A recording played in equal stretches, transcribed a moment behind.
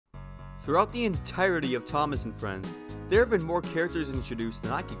Throughout the entirety of Thomas and Friends, there have been more characters introduced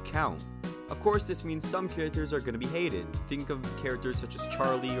than I could count. Of course, this means some characters are going to be hated. Think of characters such as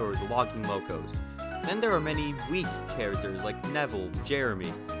Charlie or the Logging Locos. Then there are many weak characters like Neville,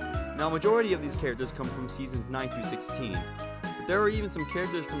 Jeremy. Now, a majority of these characters come from seasons 9 through 16. But there are even some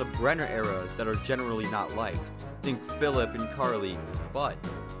characters from the Brenner era that are generally not liked. Think Philip and Carly. But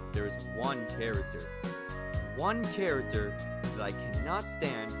there is one character that I cannot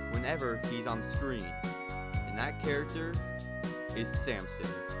stand whenever he's on screen. And that character is Samson.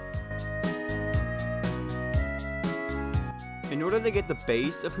 In order to get the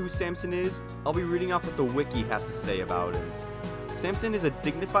base of who Samson is, I'll be reading off what the wiki has to say about him. Samson is a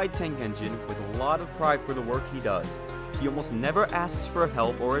dignified tank engine with a lot of pride for the work he does. He almost never asks for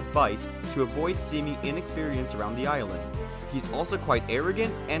help or advice to avoid seeming inexperienced around the island. He's also quite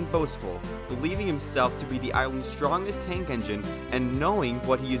arrogant and boastful, believing himself to be the island's strongest tank engine and knowing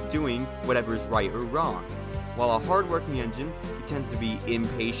what he is doing, whatever is right or wrong. While a hard-working engine, he tends to be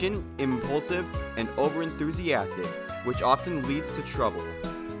impatient, impulsive, and over-enthusiastic, which often leads to trouble.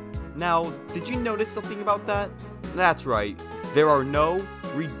 Now, did you notice something about that? That's right, there are no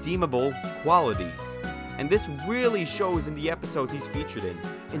redeemable qualities. And this really shows in the episodes he's featured in.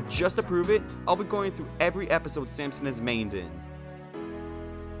 And just to prove it, I'll be going through every episode Samson has mained in.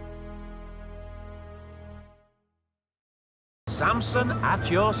 Samson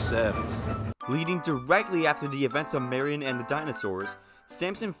at your service. Leading directly after the events of Marion and the dinosaurs,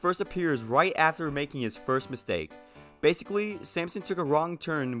 Samson first appears right after making his first mistake. Basically, Samson took a wrong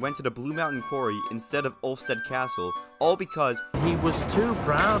turn and went to the Blue Mountain Quarry instead of Ulfstead Castle, all because he was too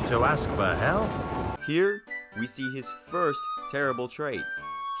proud to ask for help. Here, we see his first terrible trait.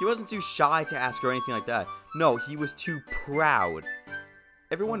 He wasn't too shy to ask or anything like that. No, he was too proud.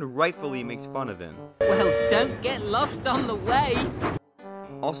 Everyone rightfully makes fun of him. Well, don't get lost on the way.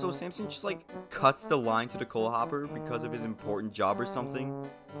 Also, Samson just cuts the line to the coal hopper because of his important job or something.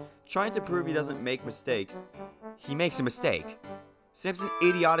 Trying to prove he doesn't make mistakes, he makes a mistake. Samson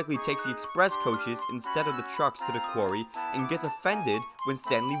idiotically takes the express coaches instead of the trucks to the quarry and gets offended when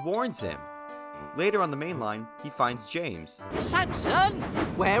Stanley warns him. Later on the main line, he finds James. Samson,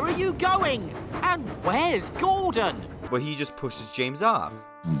 where are you going? And where's Gordon? But he just pushes James off.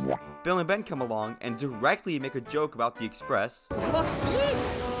 Bill and Ben come along and directly make a joke about the express. What's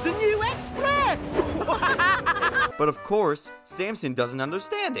this? The new express! But of course, Samson doesn't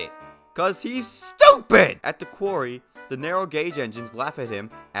understand it, cause he's stupid! At the quarry, the narrow gauge engines laugh at him,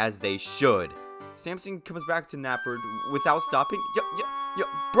 as they should. Samson comes back to Knapford without stopping. Yo,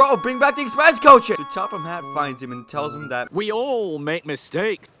 bro, bring back the express coaches! So Topham Hatt finds him and tells him that we all make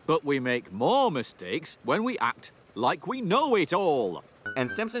mistakes, but we make more mistakes when we act like we know it all.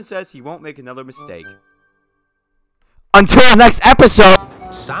 And Samson says he won't make another mistake. Until next episode!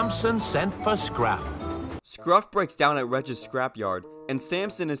 Samson sent for scrap. Scruff breaks down at Reg's scrapyard, and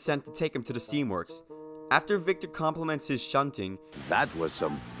Samson is sent to take him to the steamworks. After Victor compliments his shunting, that was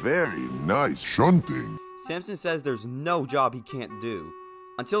some very nice shunting. Samson says there's no job he can't do.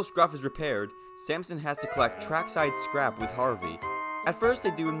 Until Scruff is repaired, Samson has to collect trackside scrap with Harvey. At first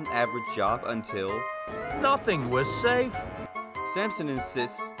they do an average job until nothing was safe. Samson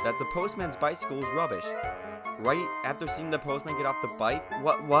insists that the postman's bicycle is rubbish. Right after seeing the postman get off the bike?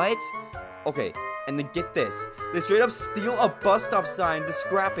 What? Okay, and then get this. They straight up steal a bus stop sign to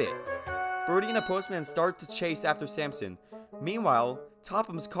scrap it. Birdie and the postman start to chase after Samson. Meanwhile,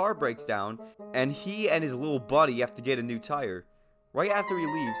 Topham's car breaks down, and he and his little buddy have to get a new tire. Right after he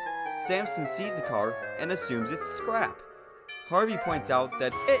leaves, Samson sees the car and assumes it's scrap. Harvey points out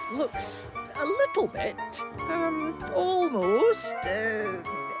that it looks a little bit, almost,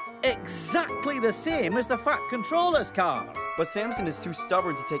 exactly the same as the Fat Controller's car. But Samson is too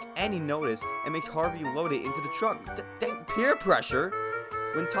stubborn to take any notice and makes Harvey load it into the truck. Dang peer pressure!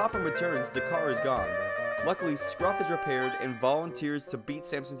 When Topham returns, the car is gone. Luckily, Scruff is repaired and volunteers to beat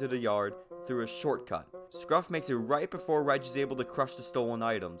Samson to the yard through a shortcut. Scruff makes it right before Reg is able to crush the stolen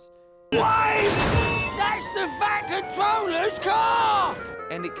items. Wait! That's the Fat Controller's car!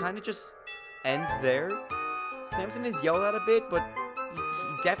 And it kind of just ends there. Samson is yelled at a bit, but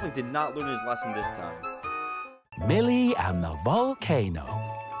he definitely did not learn his lesson this time. Millie and the volcano.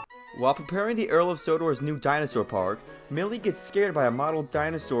 While preparing the Earl of Sodor's new dinosaur park, Millie gets scared by a model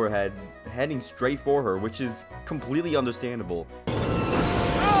dinosaur head heading straight for her, which is completely understandable.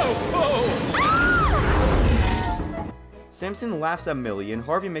 Samson laughs at Millie, and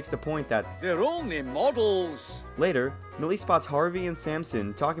Harvey makes the point that they're only models. Later, Millie spots Harvey and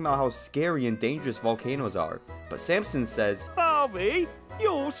Samson talking about how scary and dangerous volcanoes are. But Samson says, Harvey,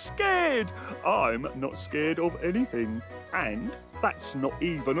 You're scared. I'm not scared of anything. And that's not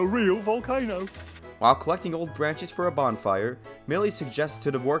even a real volcano. While collecting old branches for a bonfire, Millie suggests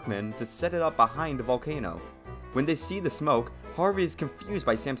to the workmen to set it up behind the volcano. When they see the smoke, Harvey is confused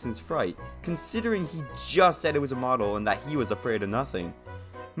by Samson's fright, considering he just said it was a model and that he was afraid of nothing.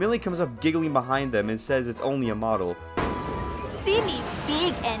 Millie comes up giggling behind them and says it's only a model. Silly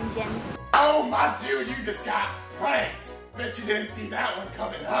big engines. Oh my dude, you just got pranked. Bet you didn't see that one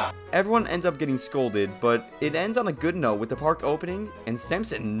coming, huh? Everyone ends up getting scolded, but it ends on a good note with the park opening and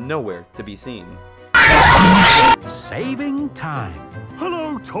Samson nowhere to be seen. Saving time.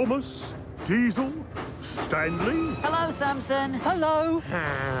 Hello, Thomas, Diesel, Stanley. Hello, Samson. Hello.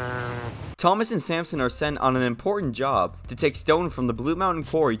 Thomas and Samson are sent on an important job to take stone from the Blue Mountain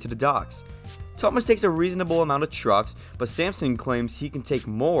Quarry to the docks. Thomas takes a reasonable amount of trucks, but Samson claims he can take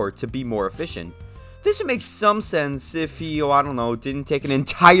more to be more efficient. This would make some sense if he, I don't know, didn't take an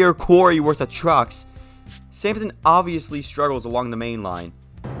entire quarry worth of trucks. Samson obviously struggles along the main line.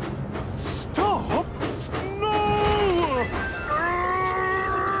 Stop! No!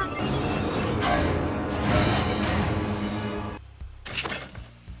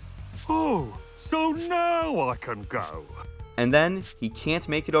 Oh, so now I can go. And then, he can't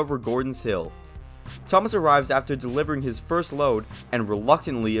make it over Gordon's Hill. Thomas arrives after delivering his first load and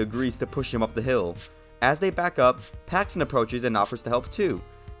reluctantly agrees to push him up the hill. As they back up, Paxton approaches and offers to help too.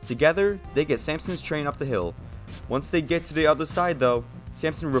 Together, they get Samson's train up the hill. Once they get to the other side though,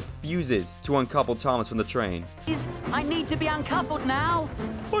 Samson refuses to uncouple Thomas from the train. I need to be uncoupled now.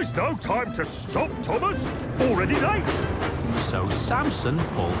 There's no time to stop, Thomas. Already late. So Samson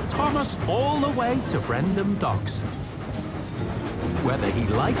pulled Thomas all the way to Brendam Docks. Whether he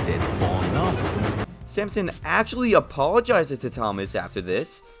liked it or not. Samson actually apologizes to Thomas after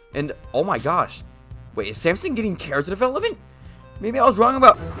this, and oh my gosh, wait, is Samson getting character development? Maybe I was wrong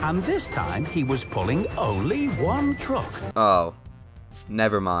about... And this time he was pulling only one truck. Oh,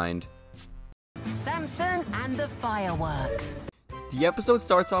 never mind. Samson and the fireworks. The episode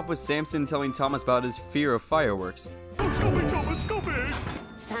starts off with Samson telling Thomas about his fear of fireworks. Oh, stop it, Thomas, stop it.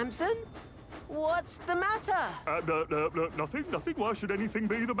 Samson? What's the matter? Nothing. Why should anything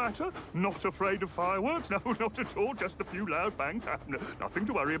be the matter? Not afraid of fireworks? No, not at all. Just a few loud bangs. Nothing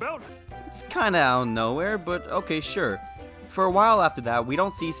to worry about. It's kinda out of nowhere, but okay, sure. For a while after that, we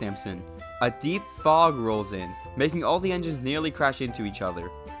don't see Samson. A deep fog rolls in, making all the engines nearly crash into each other.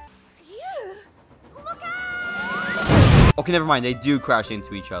 Phew! Look out! Okay, never mind, they do crash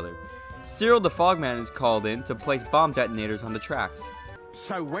into each other. Cyril the Fogman is called in to place bomb detonators on the tracks.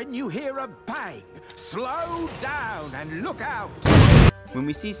 So when you hear a bang, slow down and look out. When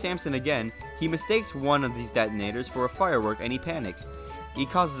we see Samson again, he mistakes one of these detonators for a firework and he panics. He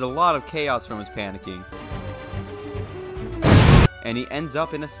causes a lot of chaos from his panicking. And he ends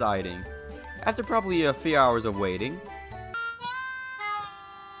up in a siding. After probably a few hours of waiting,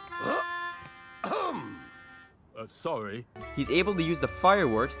 Sorry. he's able to use the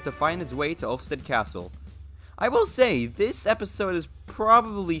fireworks to find his way to Ulfstead Castle. I will say, this episode is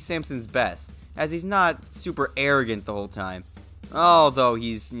probably Samson's best, as he's not super arrogant the whole time. Although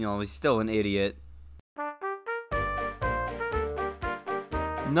he's still an idiot.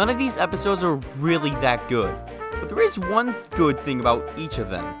 None of these episodes are really that good, but there is one good thing about each of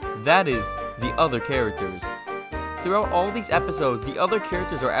them. That is, the other characters. Throughout all these episodes, the other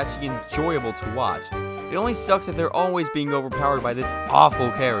characters are actually enjoyable to watch. It only sucks that they're always being overpowered by this awful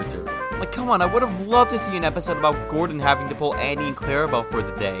character. Like, come on, I would have loved to see an episode about Gordon having to pull Annie and Clarabelle for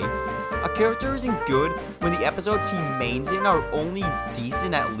the day. A character isn't good when the episodes he mains in are only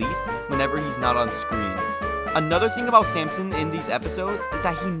decent at least whenever he's not on screen. Another thing about Samson in these episodes is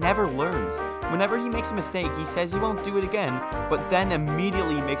that he never learns. Whenever he makes a mistake, he says he won't do it again, but then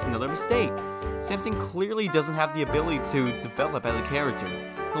immediately makes another mistake. Samson clearly doesn't have the ability to develop as a character.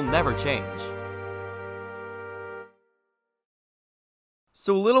 He'll never change.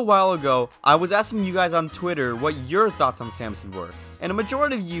 So a little while ago, I was asking you guys on Twitter what your thoughts on Samson were, and a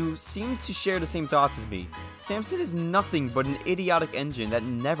majority of you seemed to share the same thoughts as me. Samson is nothing but an idiotic engine that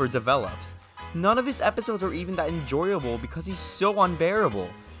never develops. None of his episodes are even that enjoyable because he's so unbearable.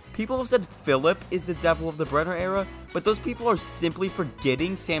 People have said Philip is the devil of the Brenner era, but those people are simply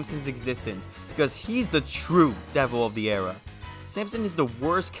forgetting Samson's existence because he's the true devil of the era. Samson is the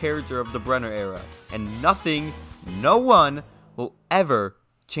worst character of the Brenner era, and nothing, no one, will ever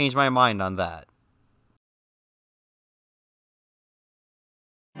change my mind on that.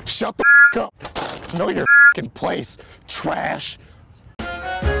 Shut the up. Know your place, trash.